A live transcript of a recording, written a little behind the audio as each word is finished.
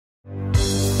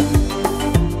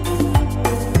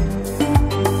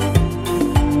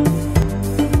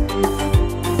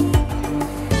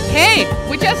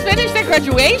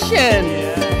graduation.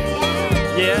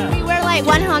 Yeah. We were like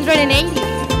 180.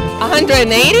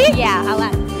 180? Yeah, a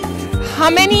lot. How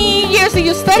many years did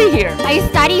you study here? I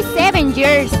studied 7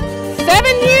 years. 7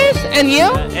 years? And you?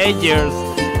 8 years.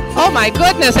 Oh my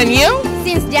goodness, and you?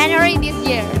 Since January this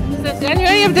year. Since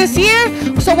January of this year?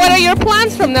 So what are your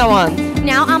plans from now on?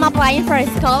 Now I'm applying for a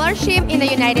scholarship in the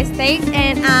United States,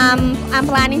 and I'm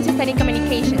planning to study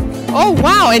communications. Oh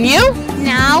wow, and you?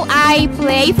 Now I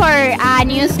play for a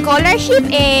new scholarship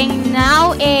and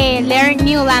now learn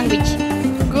new language.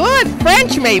 Good,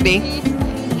 French maybe.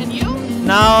 And you?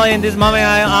 Now in this moment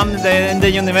I'm in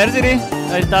the university.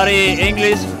 I study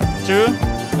English too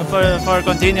for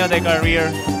continue the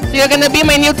career. So you're gonna be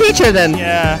my new teacher then?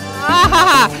 Yeah.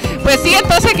 Pues sí,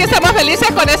 entonces aquí estamos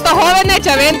felices con estos jóvenes.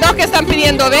 Ya ven, dos que están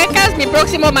pidiendo becas. Mi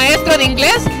próximo maestro de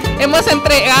inglés. Hemos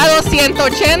entregado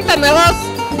 180 nuevos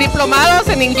diplomados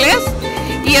en inglés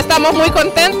y estamos muy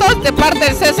contentos de parte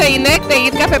del CCI de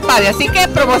ITCA FEPADE. Así que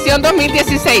promoción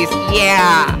 2016.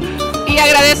 Yeah. Y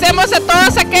agradecemos a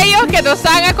todos aquellos que nos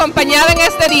han acompañado en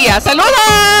este día. ¡Saludos!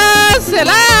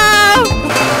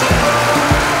 ¡Hello!